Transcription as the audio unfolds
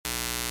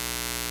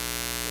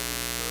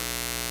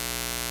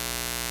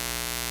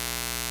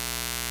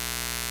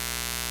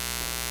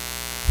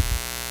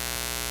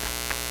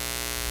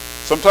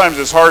Sometimes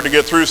it's hard to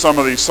get through some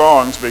of these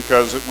songs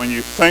because when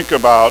you think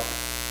about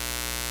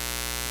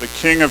the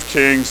King of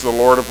Kings, the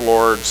Lord of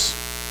Lords,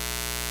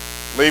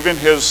 leaving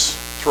his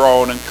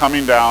throne and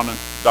coming down and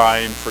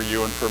dying for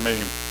you and for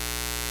me.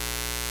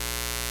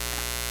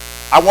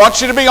 I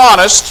want you to be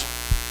honest.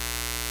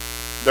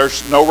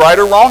 There's no right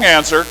or wrong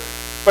answer.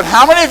 But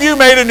how many of you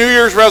made a New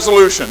Year's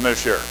resolution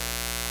this year?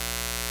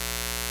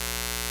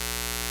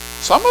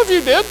 Some of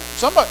you did.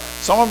 Some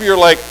of you are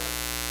like,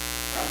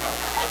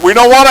 we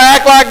don't want to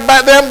act like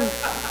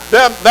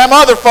them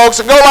other folks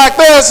and go like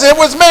this. It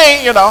was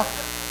me, you know.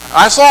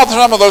 I saw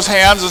some of those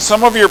hands, and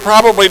some of you are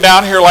probably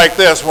down here like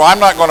this. Well, I'm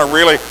not going to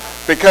really,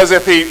 because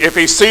if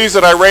he sees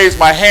that I raise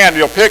my hand,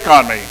 he'll pick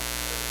on me.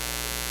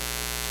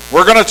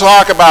 We're going to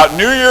talk about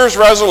New Year's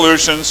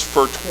resolutions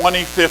for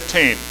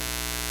 2015.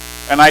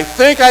 And I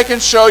think I can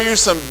show you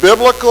some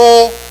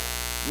biblical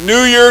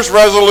New Year's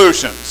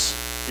resolutions.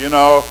 You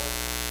know,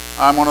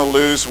 I'm going to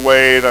lose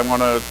weight, I'm going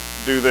to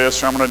do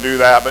this, or I'm going to do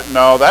that. But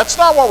no, that's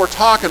not what we're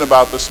talking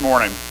about this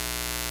morning.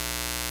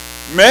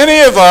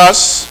 Many of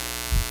us,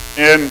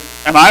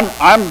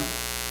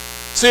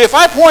 see, if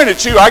I point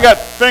at you, I got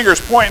fingers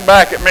pointing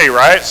back at me,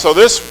 right? So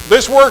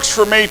this works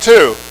for me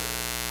too.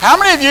 How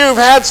many of you have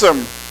had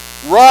some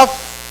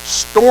rough,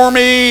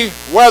 stormy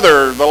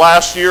weather the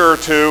last year or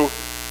two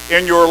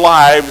in your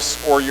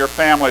lives or your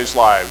family's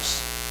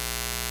lives?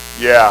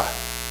 Yeah.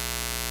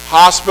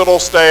 Hospital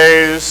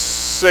stays,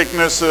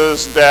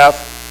 sicknesses,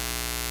 death.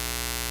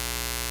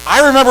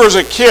 I remember as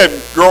a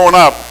kid growing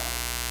up,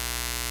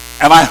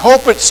 and I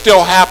hope it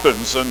still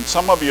happens, and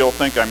some of you will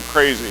think I'm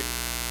crazy,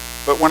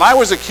 but when I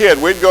was a kid,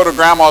 we'd go to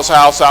Grandma's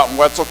house out in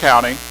Wetzel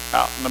County,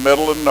 out in the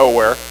middle of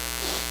nowhere,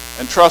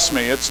 and trust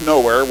me, it's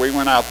nowhere. We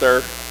went out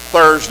there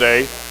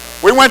Thursday.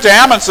 We went to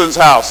Amundsen's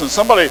house, and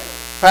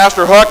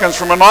Pastor Huckins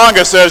from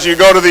Monongah says you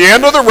go to the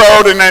end of the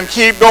road and then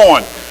keep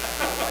going.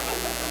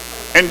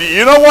 And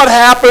you know what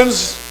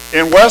happens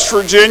in West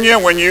Virginia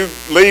when you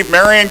leave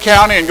Marion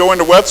County and go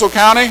into Wetzel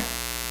County?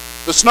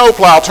 The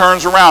snowplow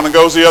turns around and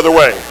goes the other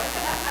way.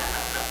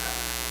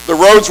 The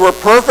roads were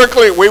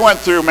we went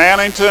through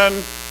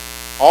Mannington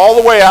all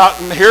the way out,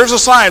 and here's a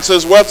sign that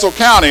says Wetzel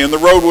County, and the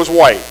road was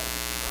white.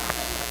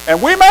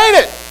 And we made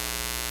it.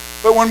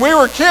 But when we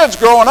were kids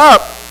growing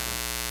up,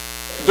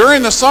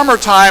 during the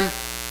summertime,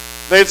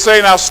 they'd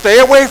say, now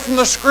stay away from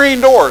the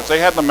screen doors. They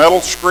had the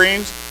metal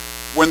screens.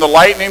 When the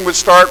lightning would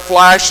start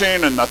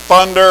flashing and the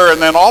thunder,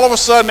 and then all of a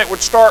sudden it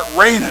would start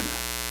raining.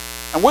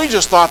 And we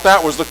just thought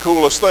that was the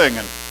coolest thing.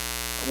 And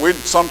we'd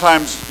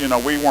sometimes,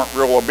 we weren't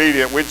real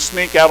obedient. We'd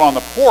sneak out on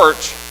the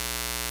porch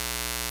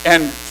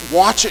and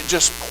watch it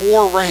just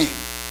pour rain.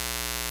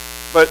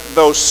 But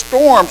those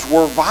storms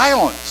were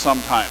violent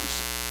sometimes.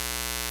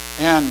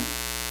 And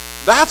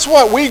that's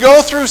what we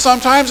go through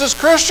sometimes as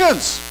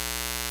Christians.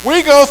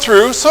 We go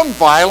through some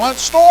violent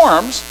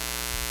storms,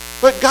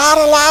 but God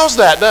allows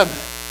that, doesn't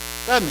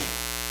he?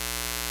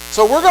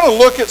 So we're going to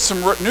look at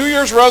some New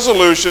Year's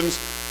resolutions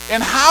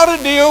and how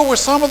to deal with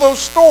some of those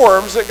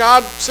storms that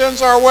God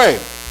sends our way.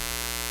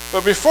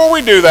 But before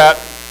we do that,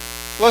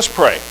 let's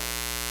pray.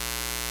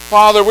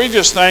 Father, we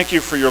just thank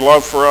you for your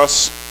love for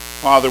us.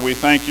 Father, we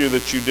thank you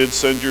that you did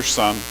send your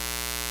Son.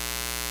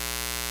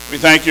 We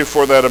thank you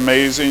for that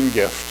amazing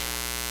gift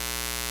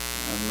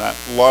and that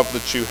love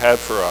that you had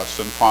for us.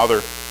 And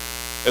Father,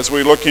 as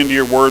we look into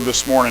your word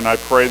this morning, I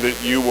pray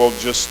that you will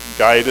just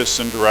guide us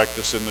and direct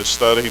us in this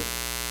study,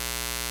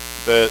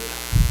 that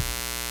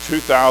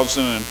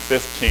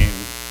 2015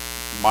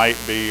 might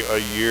be a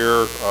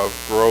year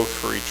of growth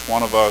for each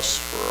one of us,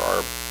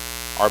 for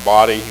our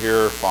body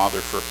here, Father,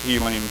 for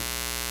healing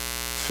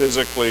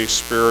physically,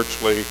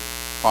 spiritually,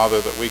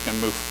 Father, that we can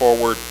move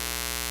forward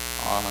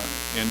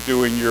in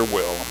doing your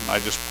will. And I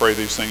just pray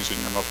these things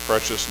in your most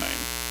precious name.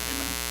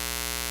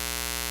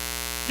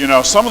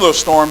 Amen. Some of those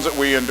storms that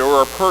we endure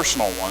are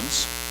personal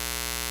ones.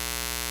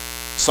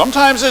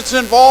 Sometimes it's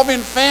involving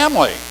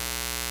family.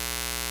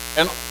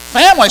 And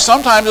family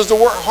sometimes is the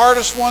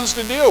hardest ones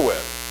to deal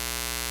with.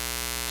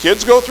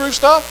 Kids go through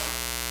stuff.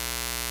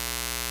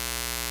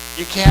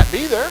 You can't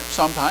be there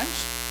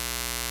sometimes.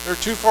 They're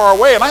too far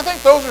away. And I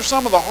think those are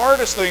some of the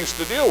hardest things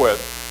to deal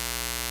with.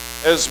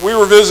 As we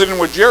were visiting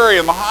with Jerry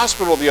in the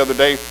hospital the other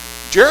day,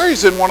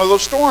 Jerry's in one of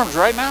those storms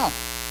right now.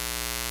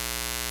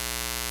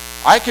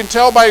 I can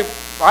tell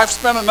I've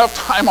spent enough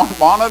time on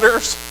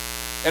monitors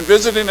and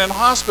visiting in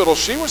hospitals.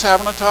 She was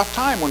having a tough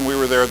time when we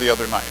were there the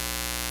other night.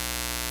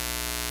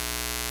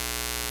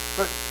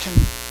 But can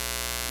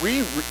we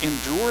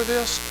endure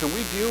this? Can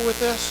we deal with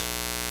this?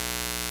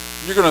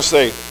 You're going to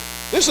say,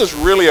 this is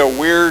really a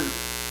weird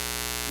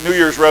New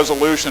Year's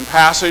resolution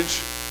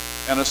passage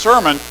and a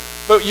sermon,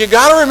 but you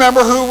got to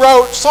remember who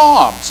wrote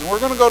Psalms. And we're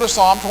going to go to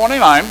Psalm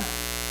 29.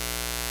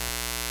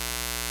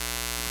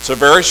 It's a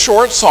very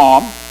short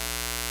psalm,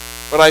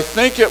 but I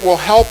think it will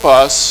help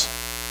us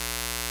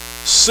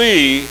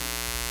see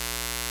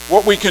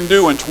what we can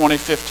do in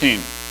 2015.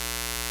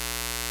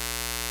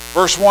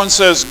 Verse 1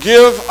 says,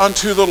 "Give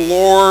unto the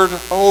Lord,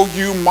 O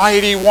you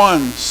mighty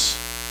ones."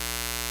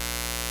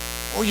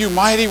 O you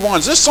mighty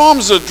ones. This psalm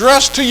is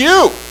addressed to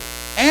you.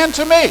 and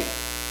to me.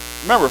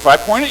 Remember, if I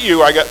point at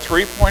you, I got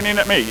 3 pointing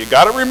at me. You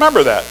got to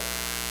remember that.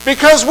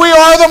 Because we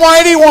are the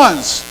mighty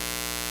ones.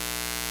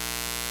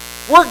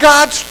 We're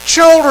God's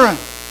children.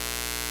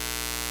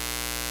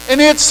 And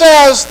it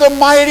says the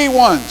mighty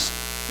ones.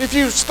 If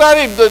you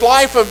studied the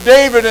life of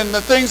David and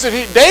the things that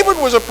David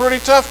was a pretty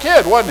tough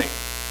kid, wasn't he?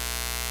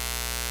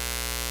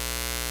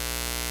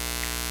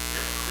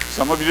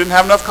 Some of you didn't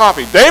have enough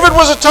coffee. David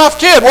was a tough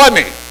kid, wasn't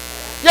he?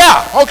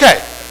 Yeah,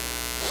 okay.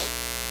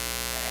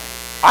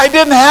 I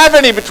didn't have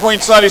any between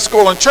Sunday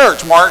school and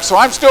church, Mark, so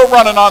I'm still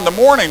running on the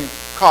morning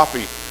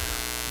coffee.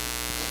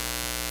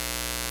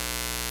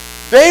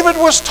 David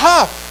was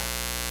tough.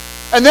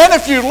 And then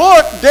if you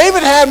look,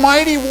 David had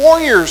mighty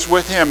warriors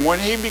with him when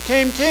he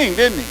became king,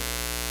 didn't he?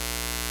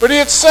 But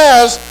it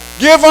says,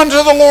 give unto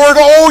the Lord,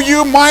 O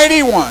you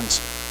mighty ones.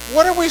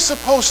 What are we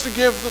supposed to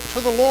give to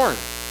the Lord?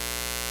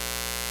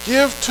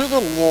 Give to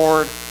the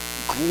Lord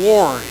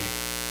glory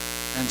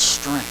and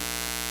strength.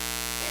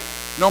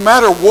 No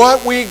matter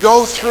what we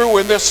go through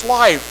in this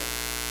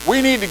life,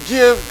 we need to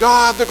give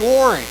God the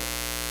glory.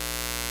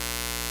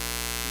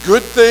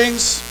 Good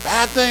things,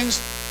 bad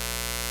things,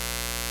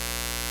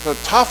 the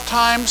tough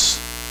times,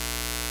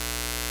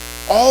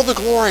 all the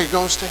glory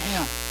goes to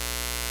Him.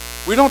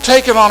 We don't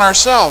take it on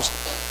ourselves.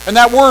 And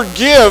that word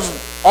give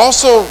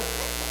also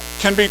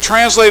can be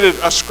translated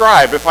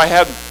ascribe. If I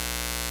had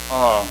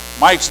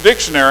Mike's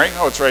dictionary,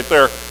 oh, it's right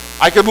there,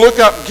 I could look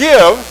up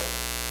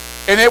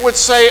give, and it would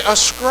say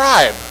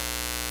ascribe.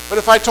 But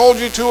if I told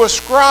you to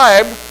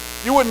ascribe,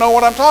 you wouldn't know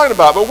what I'm talking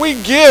about. But we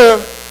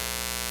give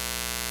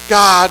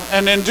God,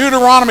 and in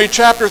Deuteronomy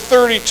chapter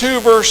 32,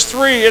 verse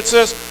 3, it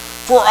says,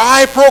 for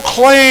I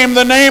proclaim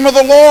the name of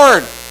the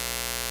Lord,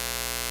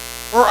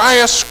 or I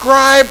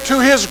ascribe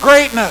to His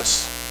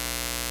greatness.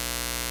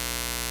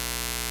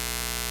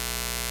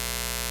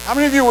 How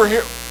many of you were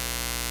here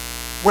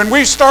when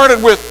we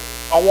started with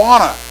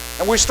Awana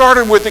and we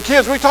started with the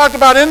kids? We talked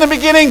about in the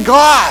beginning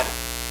God.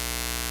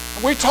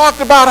 And we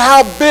talked about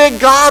how big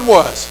God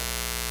was.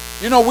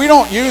 You know, we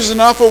don't use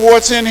enough of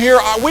what's in here.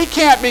 We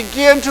can't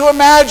begin to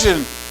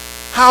imagine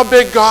how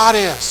big God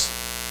is.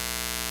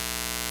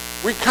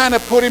 We kind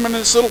of put Him in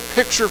this little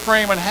picture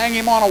frame and hang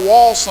Him on a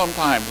wall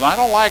sometimes. And I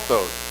don't like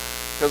those,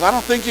 because I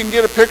don't think you can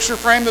get a picture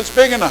frame that's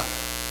big enough.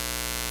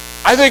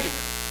 I think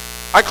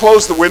I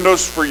closed the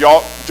windows for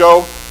y'all,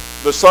 Joe.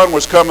 The sun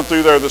was coming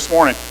through there this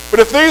morning. But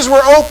if these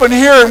were open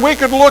here and we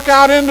could look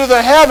out into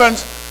the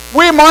heavens,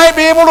 we might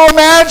be able to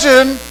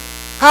imagine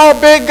how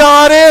big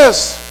God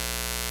is.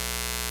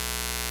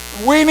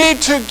 We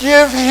need to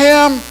give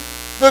Him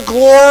the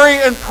glory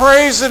and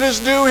praise that is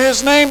due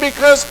His name,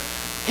 because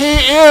He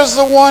is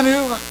the one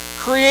who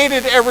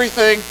created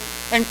everything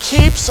and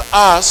keeps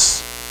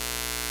us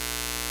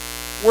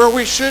where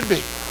we should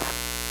be.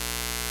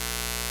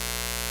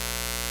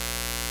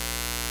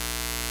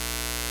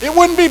 It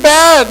wouldn't be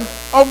bad,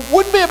 or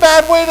wouldn't be a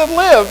bad way to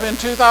live in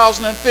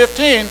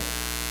 2015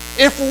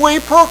 if we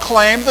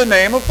proclaimed the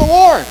name of the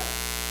Lord.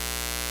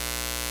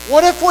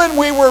 What if when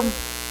we were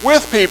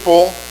with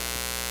people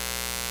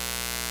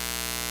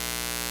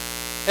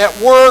at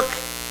work,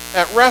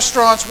 at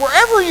restaurants,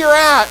 wherever you're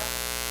at,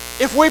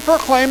 if we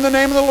proclaim the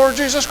name of the Lord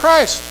Jesus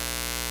Christ?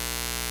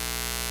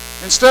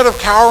 Instead of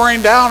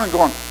cowering down and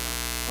going,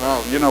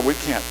 well, you know, we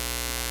can't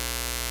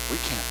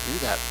do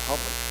that in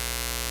public.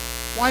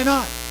 Why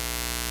not?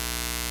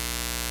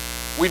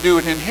 We do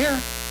it in here.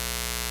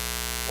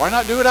 Why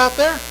not do it out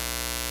there?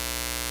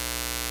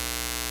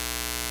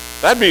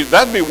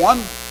 That'd be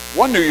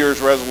one New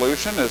Year's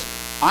resolution is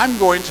I'm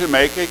going to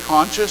make a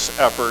conscious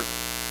effort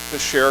to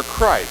share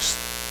Christ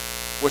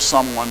with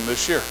someone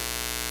this year,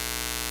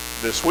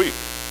 this week,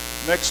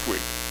 next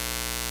week.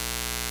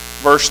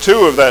 Verse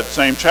 2 of that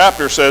same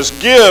chapter says,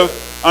 give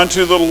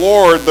unto the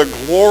Lord the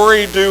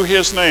glory due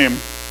His name.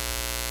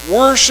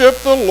 Worship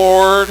the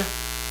Lord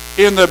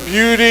in the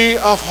beauty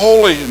of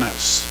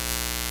holiness.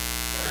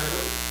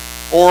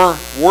 Or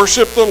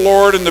worship the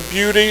Lord in the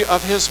beauty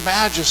of His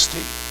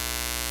majesty.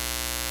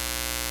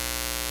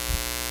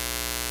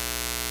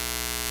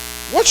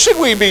 What should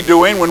we be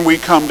doing when we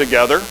come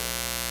together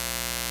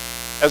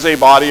as a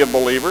body of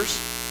believers?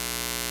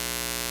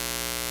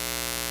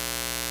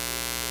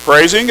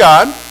 Praising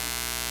God,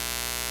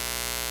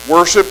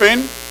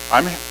 worshiping.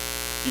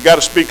 You got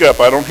to speak up,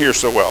 I don't hear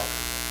so well.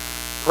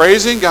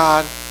 Praising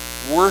God,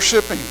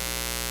 worshiping,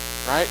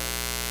 right?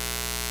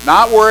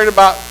 Not worried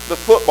about the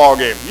football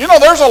game. You know,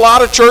 there's a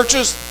lot of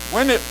churches,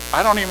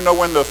 I don't even know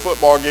when the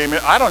football game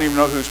is. I don't even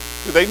know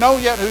do they know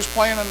yet who's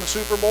playing in the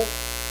Super Bowl?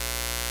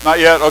 Not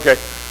yet? Okay.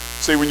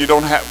 See, when you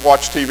don't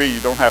watch TV,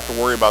 you don't have to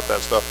worry about that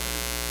stuff.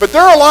 But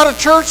there are a lot of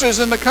churches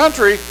in the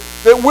country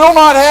that will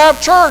not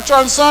have church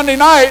on Sunday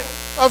night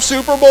of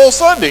Super Bowl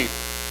Sunday.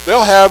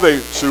 They'll have a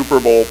Super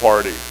Bowl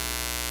party.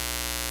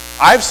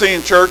 I've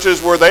seen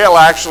churches where they'll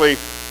actually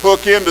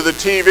hook into the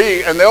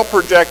TV and they'll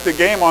project the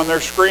game on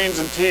their screens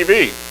and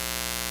TV.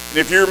 And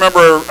if you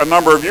remember a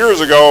number of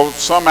years ago,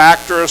 some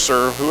actress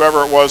or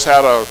whoever it was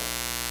had a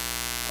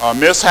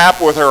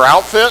mishap with her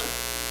outfit.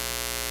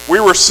 We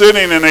were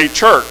sitting in a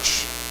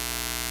church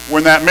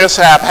when that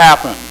mishap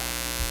happened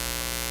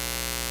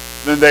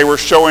than they were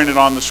showing it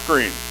on the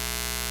screen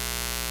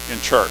in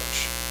church.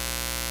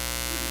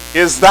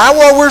 Is that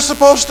what we're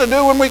supposed to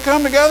do when we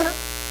come together?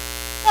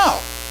 No.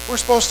 We're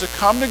supposed to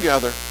come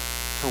together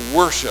to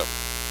worship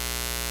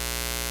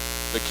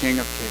the King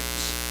of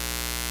Kings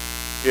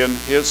in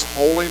His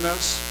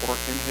holiness or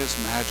in His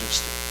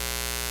majesty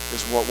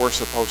is what we're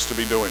supposed to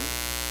be doing.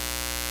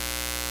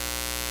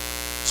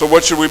 So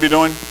what should we be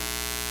doing?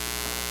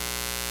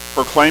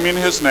 Proclaiming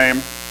His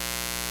name,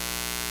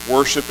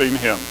 worshiping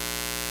Him.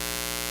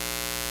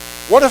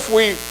 What if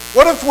we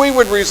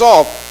would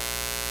resolve?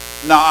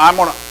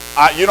 Now,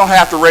 you don't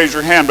have to raise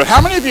your hand, but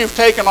how many of you have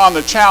taken on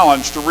the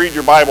challenge to read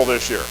your Bible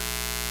this year?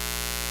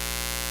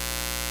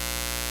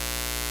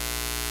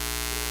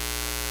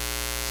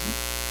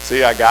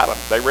 See, I got them.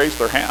 They raised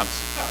their hands.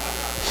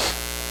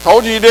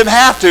 Told you didn't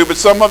have to, but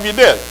some of you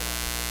did.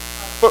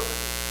 But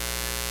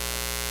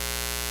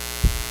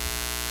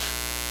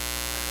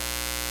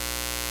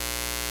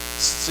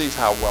see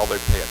how well they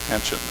pay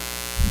attention.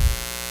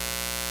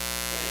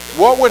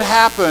 What would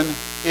happen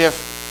if,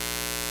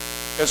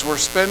 as we're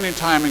spending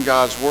time in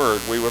God's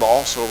Word, we would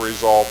also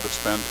resolve to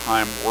spend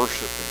time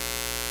worshiping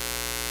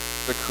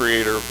the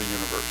Creator of the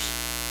universe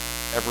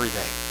every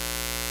day?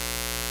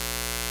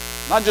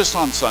 Not just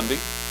on Sunday,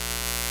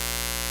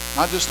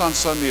 not just on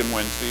Sunday and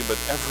Wednesday, but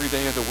every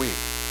day of the week,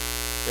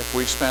 if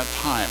we spent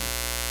time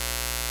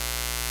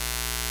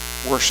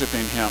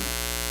worshiping Him.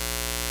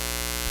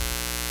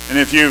 And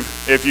if you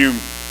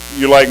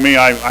like me,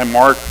 I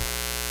mark,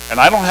 and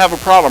I don't have a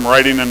problem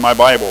writing in my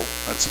Bible.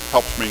 That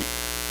helps me.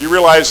 You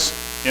realize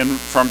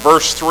from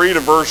verse 3 to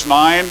verse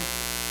 9,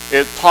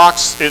 it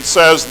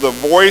says the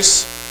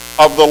voice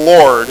of the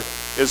Lord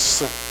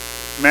is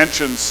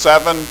mentioned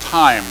 7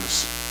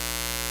 times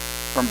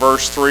from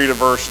verse 3 to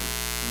verse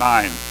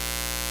 9.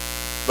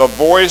 The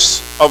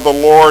voice of the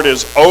Lord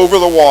is over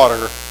the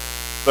water.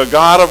 The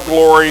God of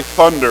glory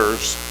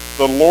thunders.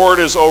 The Lord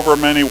is over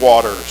many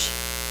waters.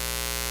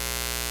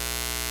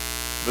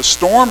 The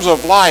storms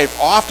of life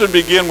often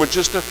begin with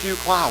just a few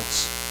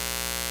clouds.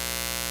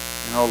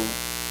 You know, a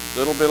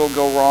little bit will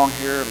go wrong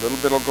here, a little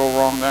bit will go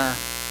wrong there.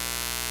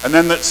 And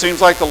then it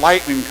seems like the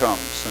lightning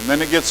comes, and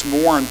then it gets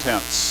more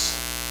intense.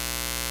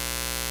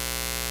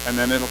 And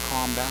then it'll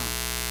calm down.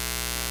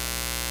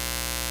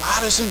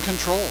 God is in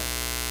control.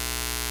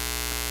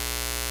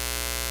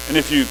 And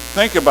if you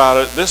think about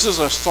it, this is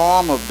a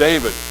psalm of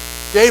David.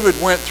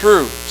 David went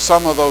through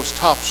some of those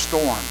tough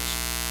storms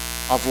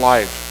of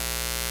life.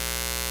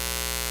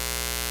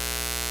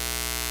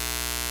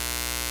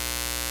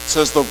 It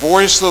says the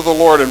voice of the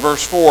Lord in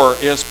verse 4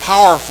 is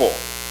powerful.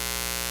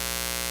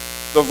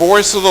 The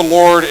voice of the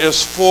Lord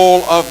is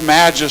full of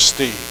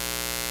majesty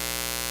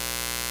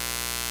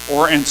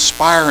or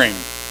inspiring.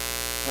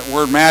 That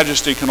word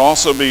majesty can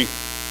also be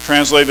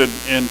translated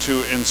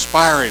into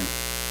inspiring.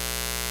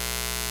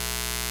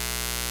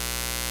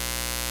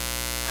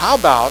 How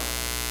about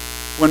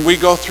when we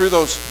go through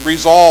those,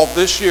 resolve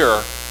this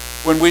year,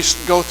 when we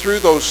go through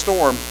those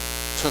storms,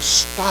 to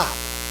stop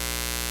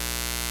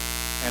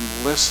and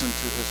listen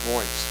to His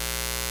voice?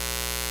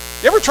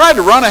 You ever tried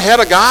to run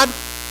ahead of God?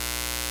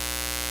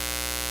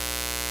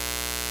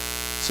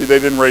 See, they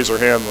didn't raise their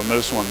hands on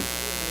this one.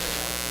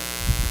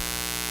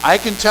 I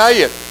can tell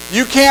you,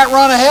 you can't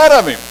run ahead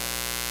of Him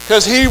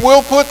because He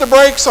will put the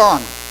brakes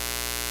on.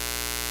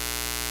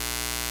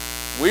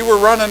 We were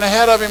running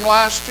ahead of Him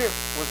last year.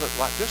 Was it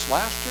just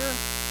last year?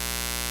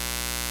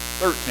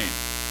 13.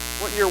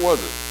 What year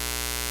was it?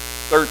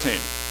 13.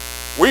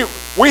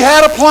 We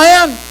had a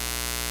plan.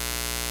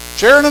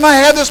 Sharon and I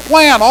had this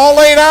plan all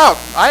laid out.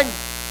 I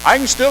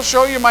can still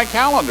show you my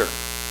calendar.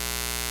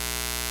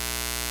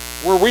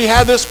 Where we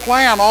had this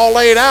plan all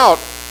laid out,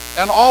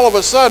 and all of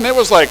a sudden it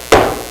was like,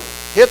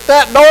 hit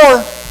that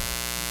door.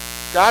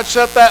 God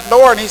shut that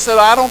door, and He said,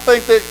 I don't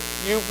think that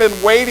you've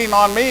been waiting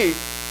on me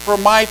for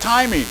my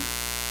timing.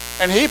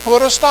 And He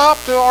put a stop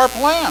to our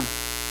plan.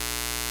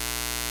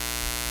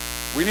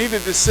 We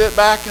needed to sit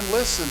back and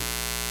listen.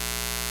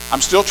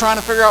 I'm still trying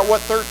to figure out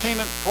what 12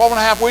 and a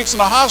half weeks in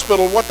the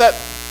hospital, what that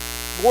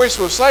voice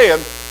was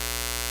saying.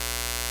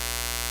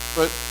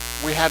 But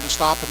we had to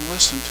stop and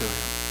listen to Him.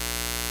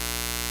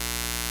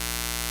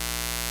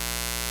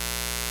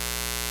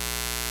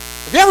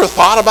 Have you ever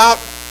thought about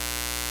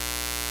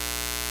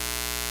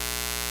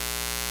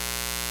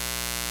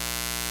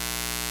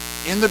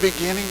in the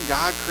beginning,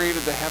 God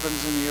created the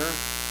heavens and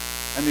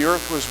the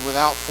earth was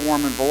without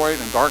form and void,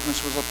 and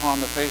darkness was upon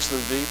the face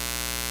of the deep.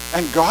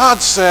 And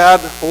God said,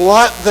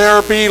 let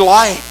there be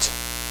light.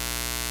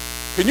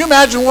 Can you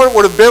imagine what it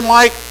would have been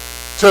like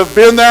to have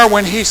been there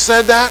when He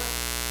said that?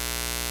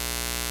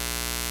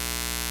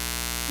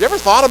 You ever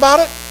thought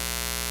about it?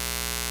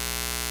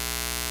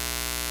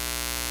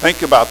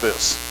 Think about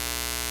this.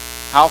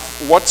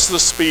 What's the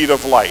speed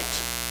of light?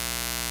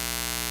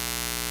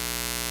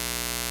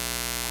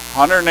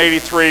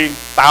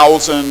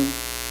 183,000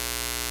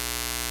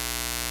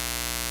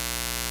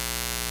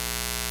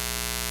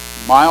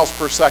 miles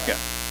per second.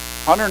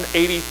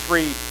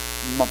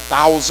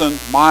 183,000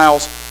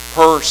 miles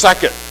per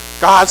second.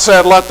 God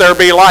said, let there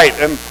be light.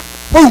 And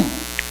boom,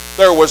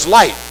 there was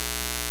light.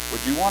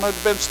 Would you want to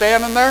have been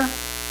standing there?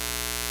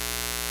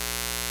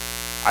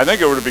 I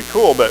think it would be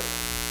cool, but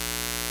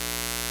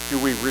do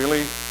we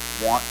really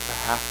want to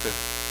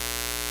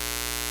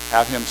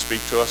have him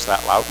speak to us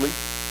that loudly?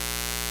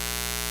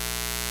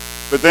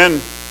 But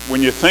then,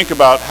 when you think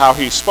about how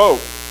he spoke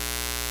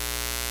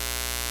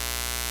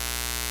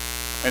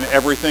and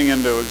everything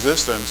into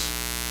existence,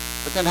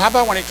 but then how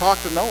about when he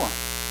talked to Noah?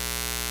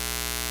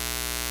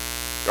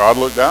 God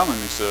looked down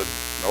and he said,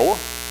 Noah,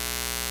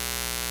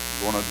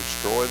 I'm going to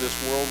destroy this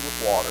world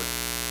with water.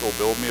 Go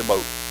build me a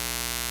boat.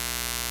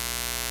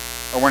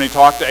 Or when he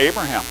talked to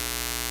Abraham,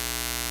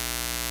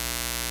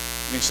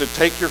 and he said,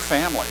 take your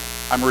family.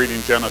 I'm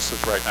reading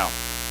Genesis right now.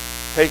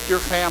 Take your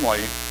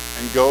family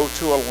and go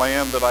to a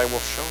land that I will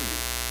show you.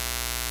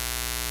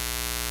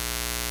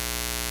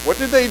 What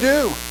did they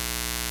do?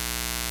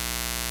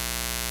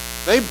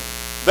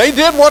 They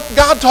did what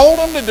God told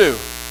them to do.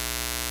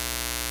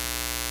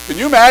 Can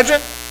you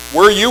imagine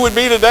where you would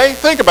be today?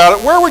 Think about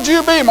it. Where would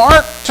you be,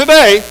 Mark,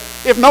 today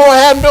if Noah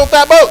hadn't built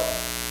that boat?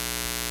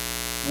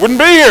 Wouldn't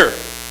be here.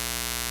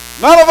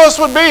 None of us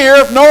would be here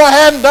if Noah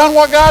hadn't done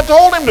what God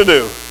told him to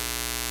do.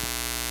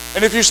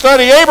 And if you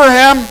study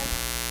Abraham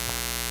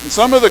and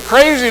some of the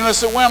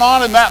craziness that went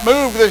on in that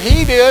move that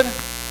he did,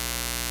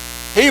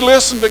 he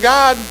listened to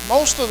God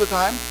most of the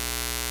time.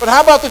 But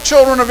how about the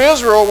children of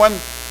Israel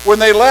when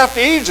they left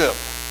Egypt?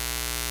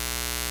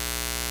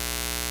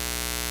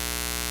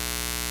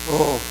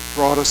 Oh,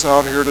 brought us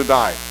out here to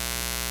die.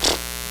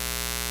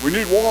 We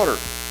need water.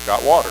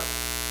 Got water.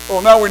 Oh,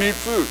 now we need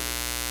food.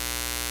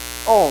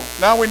 Oh,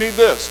 now we need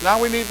this.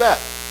 Now we need that.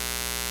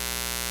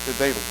 Did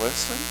they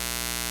listen?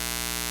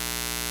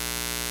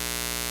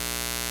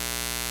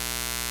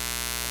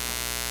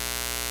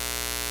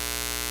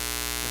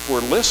 If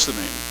we're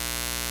listening,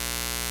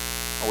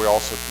 are we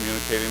also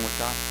communicating with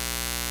God?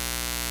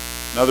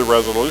 Another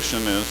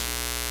resolution is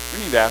we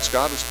need to ask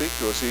God to speak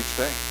to us each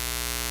day.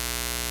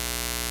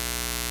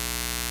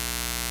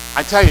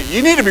 I tell you,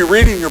 you need to be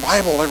reading your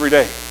Bible every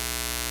day.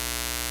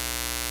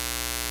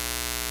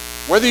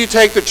 Whether you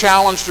take the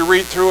challenge to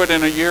read through it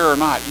in a year or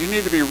not, you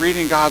need to be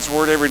reading God's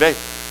Word every day.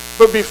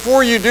 But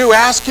before you do,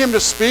 ask Him to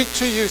speak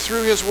to you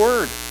through His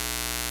Word.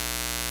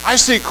 I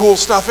see cool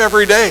stuff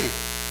every day.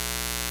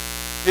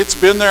 It's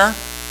been there.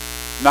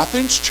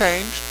 Nothing's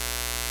changed.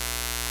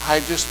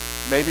 I just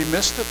maybe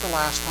missed it the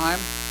last time,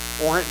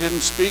 or it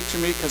didn't speak to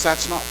me because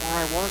that's not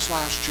where I was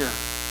last year,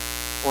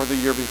 or the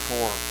year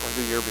before, or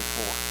the year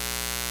before.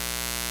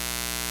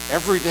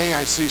 Every day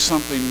I see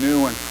something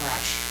new and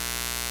fresh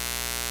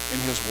in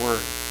His Word.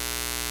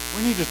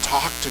 We need to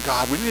talk to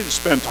God. We need to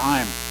spend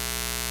time.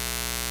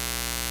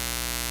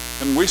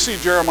 And we see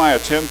Jeremiah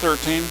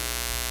 10:13.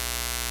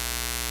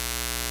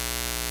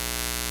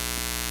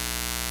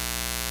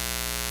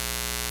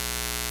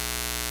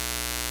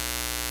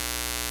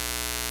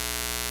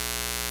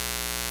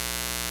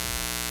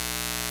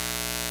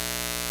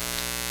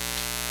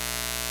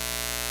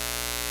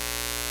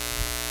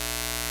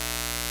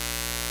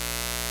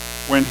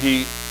 When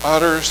He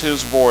utters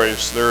His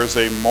voice, there is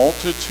a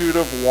multitude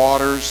of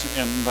waters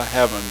in the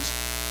heavens,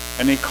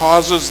 and He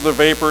causes the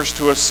vapors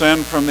to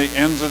ascend from the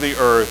ends of the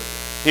earth.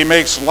 He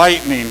makes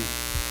lightning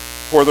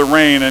for the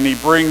rain, and He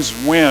brings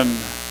wind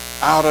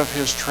out of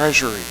His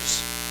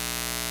treasuries.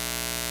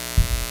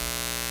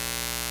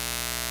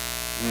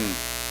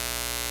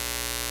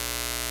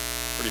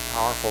 Pretty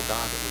powerful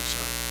God that we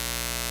serve.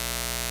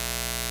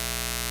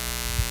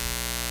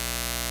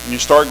 When you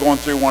start going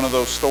through one of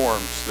those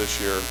storms this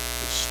year,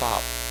 just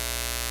stop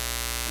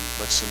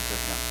and listen to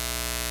Him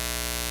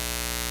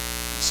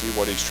and see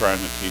what He's trying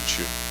to teach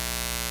you.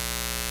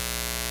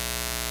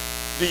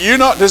 Do you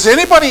know? Does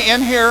anybody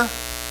in here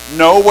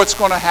know what's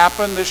going to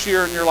happen this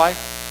year in your life?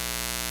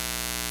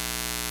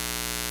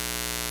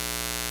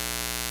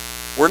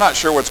 We're not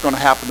sure what's going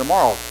to happen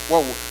tomorrow.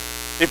 Well,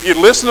 if you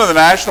listen to the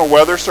National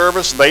Weather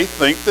Service, they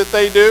think that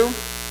they do.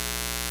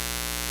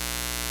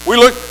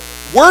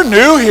 We're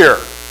new here.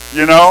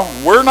 You know,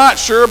 we're not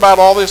sure about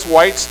all this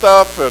white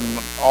stuff and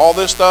all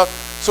this stuff.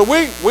 So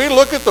we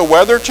look at the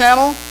Weather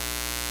Channel.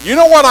 You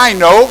know what I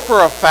know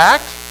for a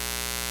fact?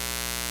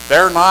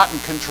 They're not in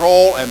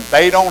control and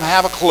they don't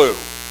have a clue.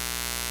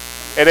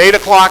 At 8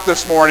 o'clock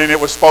this morning, it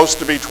was supposed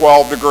to be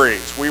 12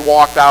 degrees. We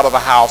walked out of the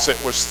house,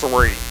 it was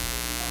 3.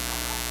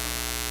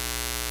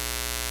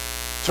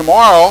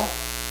 Tomorrow,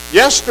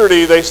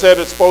 yesterday they said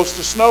it's supposed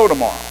to snow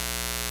tomorrow.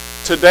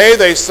 Today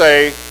they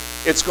say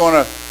it's going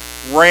to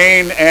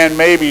rain and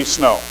maybe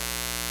snow.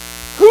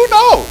 Who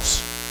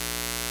knows?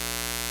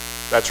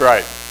 That's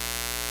right.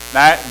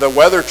 Now, the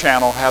Weather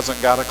Channel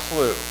hasn't got a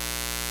clue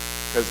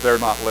because they're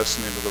not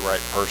listening to the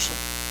right person.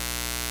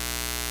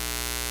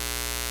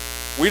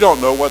 We don't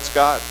know what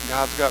God's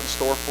got in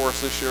store for us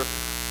this year.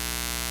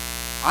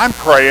 I'm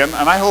praying,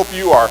 and I hope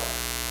you are,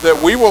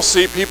 that we will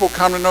see people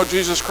come to know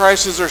Jesus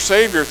Christ as their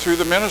Savior through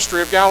the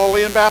ministry of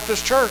Galilean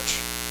Baptist Church.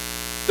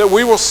 That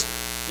we will,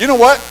 you know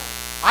what?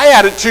 I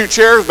added 2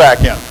 chairs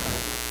back in.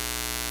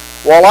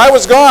 While I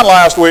was gone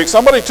last week,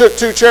 somebody took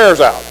 2 chairs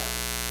out.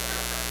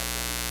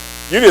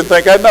 You didn't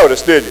think I'd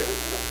notice, did you?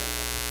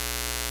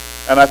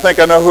 And I think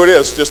I know who it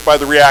is just by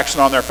the reaction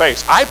on their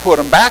face. I put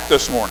them back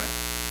this morning.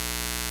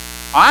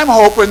 I'm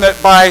hoping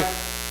that by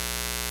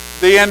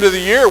the end of the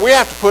year, we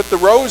have to put the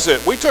rows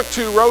in. We took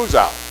 2 rows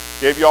out,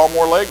 gave you all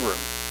more leg room.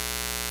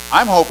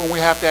 I'm hoping we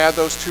have to add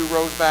those 2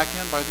 rows back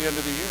in by the end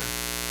of the year.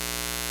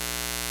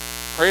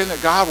 Praying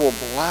that God will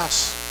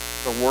bless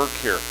the work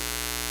here.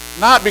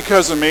 Not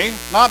because of me,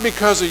 not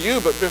because of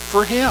you, but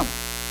for Him.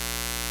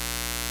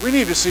 We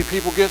need to see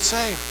people get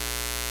saved.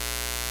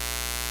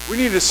 We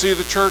need to see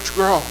the church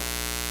grow.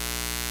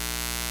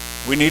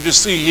 We need to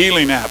see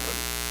healing happen.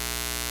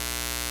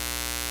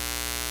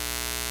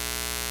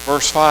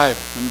 Verse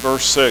 5 and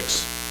verse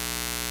 6.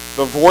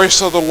 The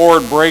voice of the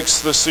Lord breaks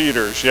the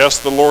cedars. Yes,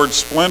 the Lord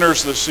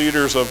splinters the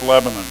cedars of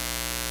Lebanon.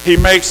 He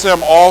makes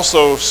them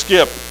also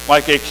skip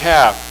like a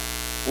calf.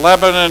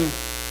 Lebanon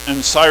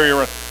and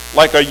Syria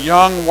like a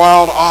young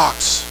wild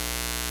ox.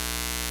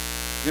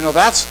 You know,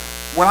 that's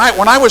when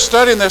I was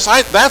studying this.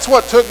 That's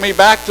what took me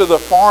back to the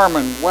farm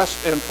in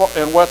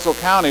Wetzel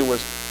County,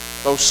 was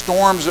those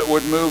storms that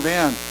would move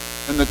in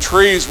and the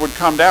trees would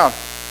come down.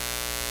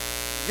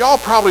 Y'all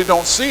probably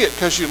don't see it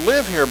because you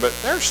live here, but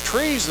there's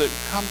trees that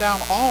come down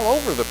all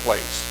over the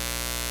place.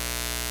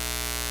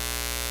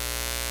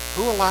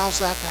 Who allows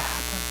that to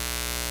happen?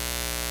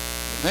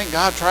 You think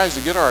God tries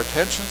to get our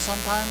attention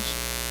sometimes?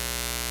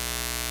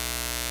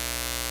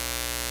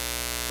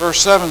 Verse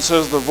 7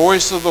 says, the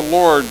voice of the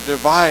Lord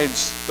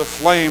divides the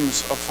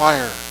flames of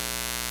fire.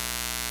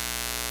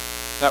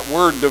 That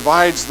word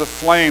divides the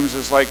flames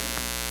is like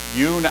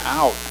hewn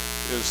out,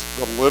 is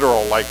the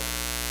literal, like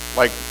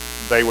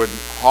they would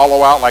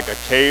hollow out like a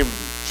cave,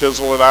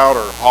 chisel it out,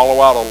 or hollow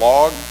out a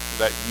log.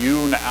 That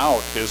hewn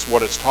out is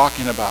what it's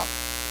talking about.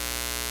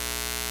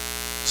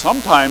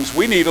 Sometimes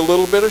we need a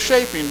little bit of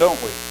shaping, don't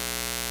we?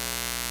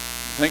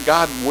 You think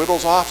God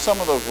whittles off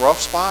some of those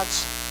rough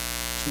spots?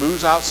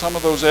 Smooths out some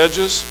of those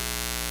edges?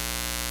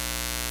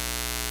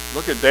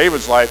 Look at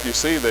David's life. You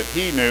see that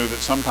he knew that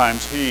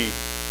sometimes he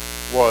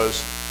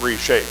was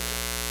reshaped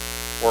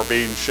or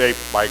being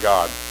shaped by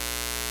God.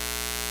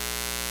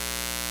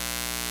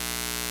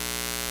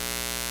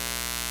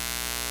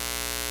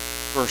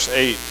 Verse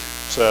 8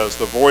 says,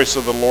 the voice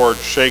of the Lord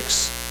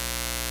shakes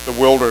the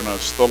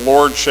wilderness. The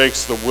Lord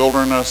shakes the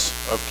wilderness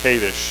of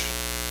Kadesh.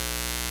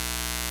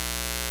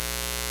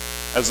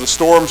 As the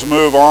storms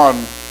move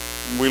on,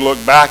 we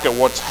look back at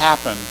what's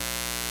happened,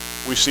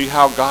 we see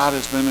how God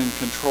has been in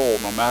control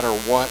no matter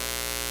what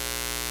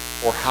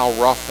or how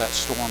rough that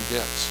storm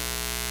gets.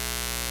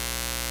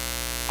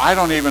 I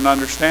don't even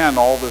understand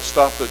all this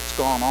stuff that's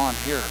gone on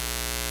here,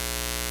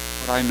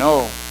 but I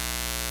know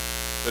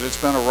that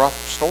it's been a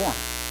rough storm,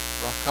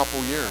 rough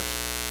couple years.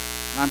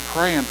 And I'm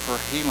praying for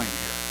healing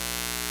here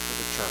for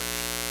the church.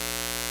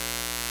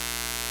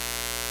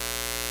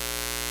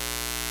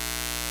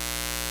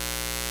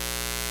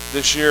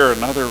 This year,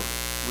 another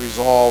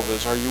resolve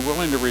is, are you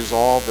willing to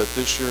resolve that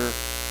this year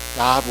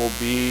God will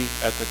be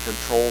at the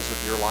controls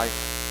of your life?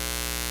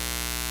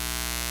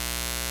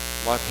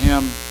 Let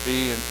Him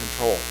be in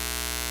control.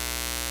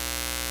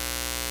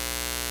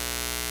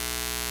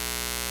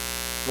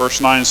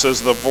 Verse 9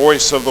 says, the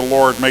voice of the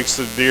Lord makes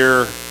the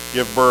deer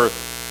give birth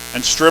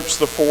and strips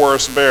the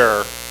forest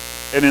bare,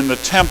 and in the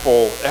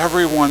temple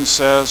everyone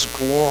says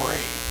glory.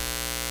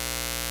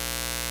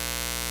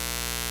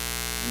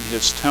 In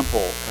His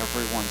temple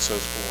everyone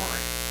says glory.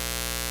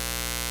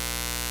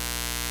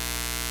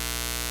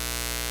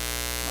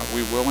 Are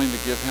we willing to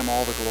give Him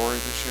all the glory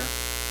this year?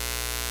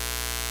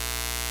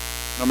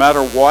 No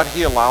matter what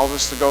He allows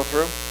us to go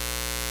through?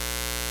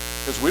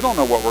 Because we don't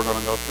know what we're going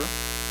to go through.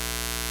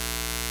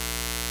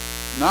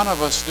 None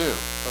of us do.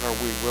 But are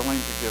we willing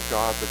to give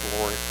God the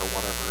glory for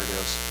whatever it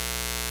is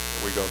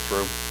that we go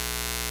through?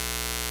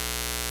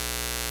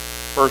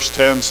 Verse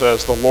 10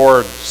 says, the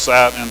Lord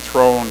sat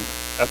enthroned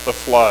at the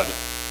flood,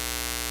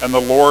 and the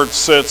Lord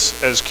sits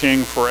as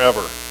king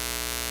forever.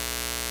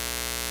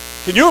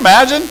 Can you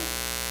imagine?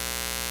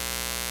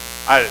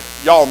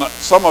 Y'all know,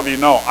 some of you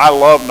know, I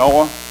love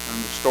Noah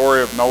and the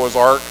story of Noah's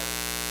Ark.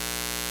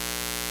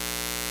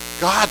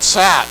 God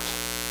sat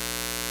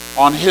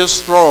on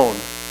His throne,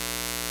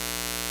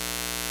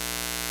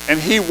 and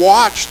He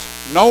watched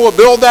Noah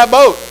build that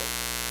boat.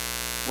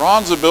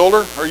 Ron's a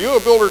builder. Are you a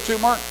builder too,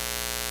 Mark?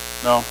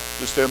 No,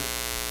 just him.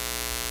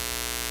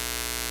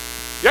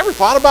 You ever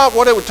thought about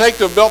what it would take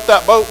to have built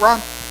that boat, Ron?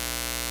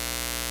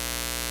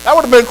 That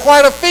would have been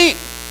quite a feat.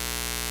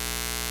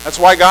 That's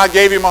why God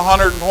gave him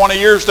 120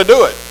 years to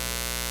do it.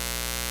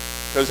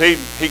 Because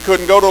he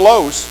couldn't go to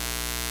Lowe's.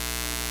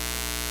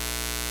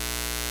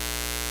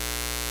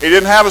 He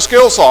didn't have a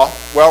skill saw.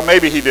 Well,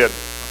 maybe he did,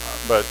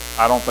 but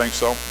I don't think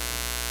so.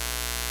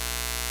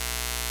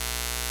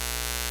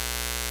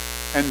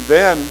 And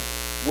then,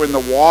 when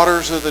the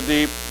waters of the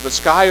deep, the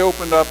sky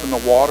opened up and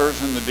the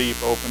waters in the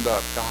deep opened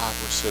up, God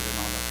was sitting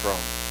on the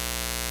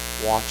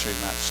throne, watching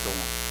that storm.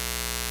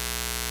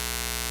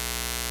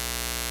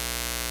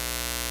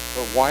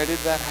 But why did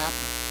that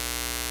happen?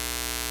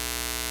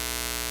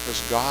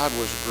 Because God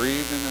was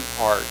grieved in His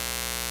heart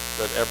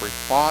that every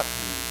thought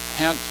and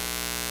intent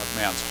of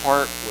man's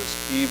heart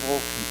was evil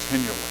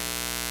continually.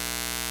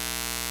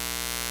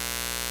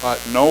 But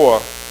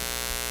Noah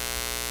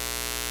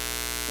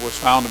was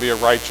found to be a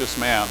righteous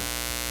man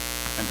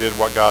and did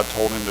what God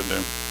told him to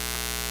do.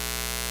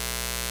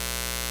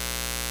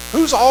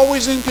 Who's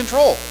always in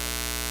control?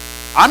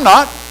 I'm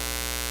not.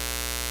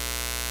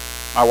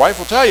 My wife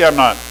will tell you I'm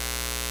not.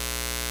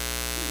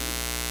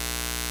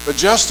 But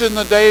just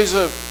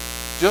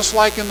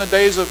like in the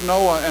days of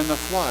Noah and the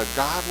flood,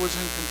 God was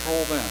in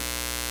control then.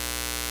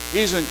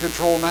 He's in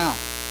control now.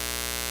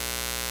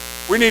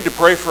 We need to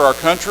pray for our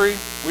country.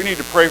 We need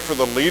to pray for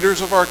the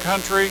leaders of our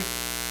country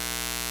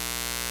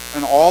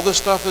and all the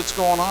stuff that's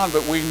going on,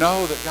 but we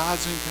know that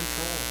God's in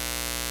control.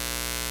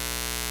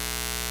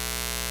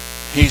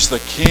 He's the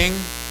King.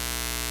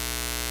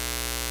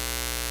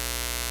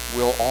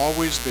 Will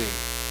always be.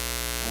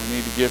 We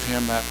need to give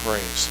him that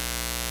praise.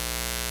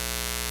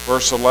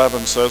 Verse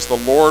 11 says, the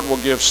Lord will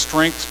give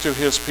strength to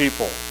his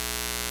people.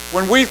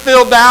 When we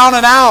feel down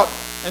and out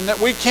and that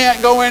we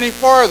can't go any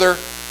farther,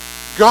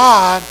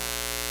 God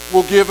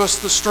will give us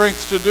the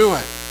strength to do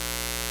it.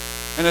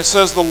 And it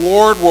says the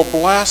Lord will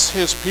bless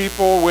his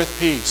people with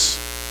peace.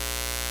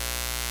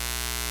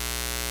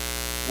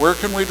 Where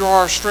can we draw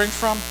our strength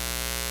from? We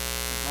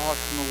draw it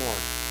from the Lord.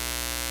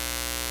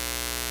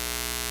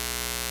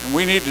 And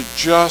we need to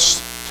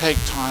just take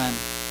time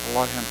to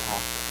let him talk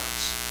to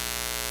us.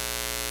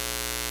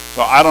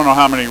 So I don't know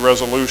how many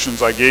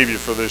resolutions I gave you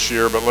for this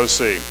year, but let's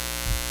see.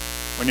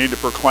 We need to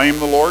proclaim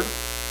the Lord.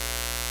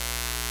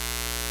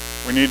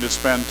 We need to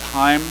spend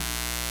time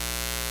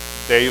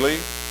daily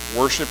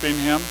worshiping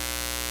him.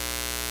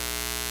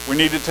 We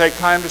need to take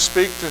time to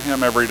speak to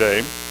him every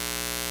day.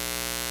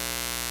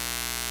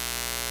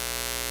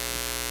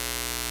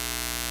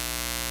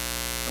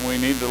 And we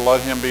need to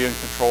let him be in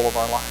control of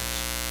our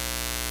lives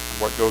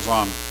and what goes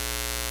on.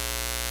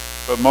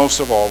 But most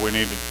of all, we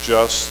need to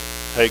just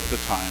take the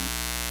time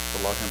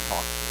to let him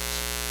talk to us.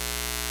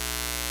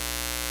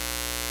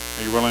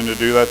 Are you willing to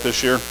do that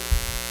this year?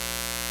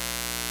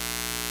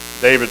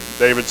 David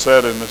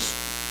said in this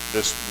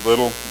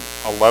little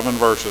 11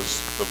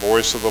 verses, the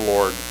voice of the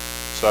Lord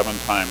 7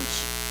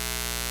 times.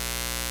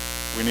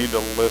 We need to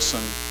listen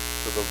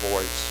to the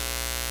voice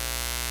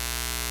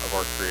of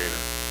our Creator.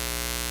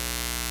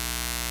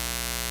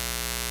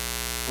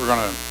 We're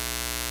going to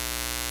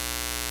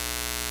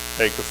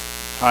take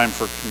time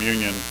for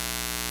communion.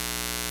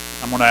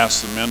 I'm going to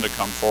ask the men to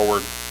come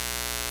forward.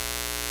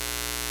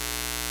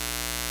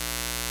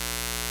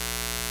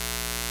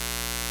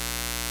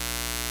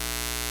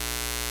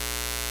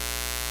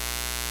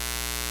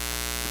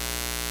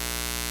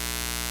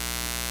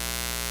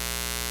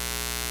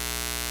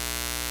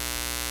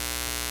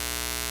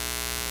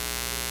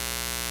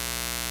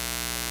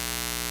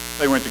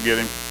 They went to get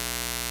him.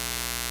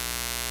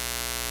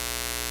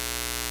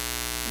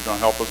 You going to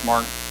help us,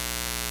 Mark?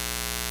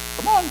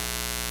 Come on.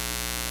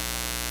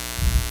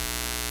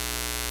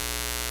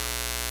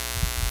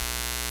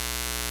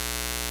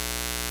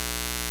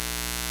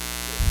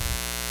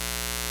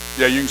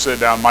 Yeah, you can sit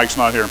down. Mike's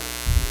not here.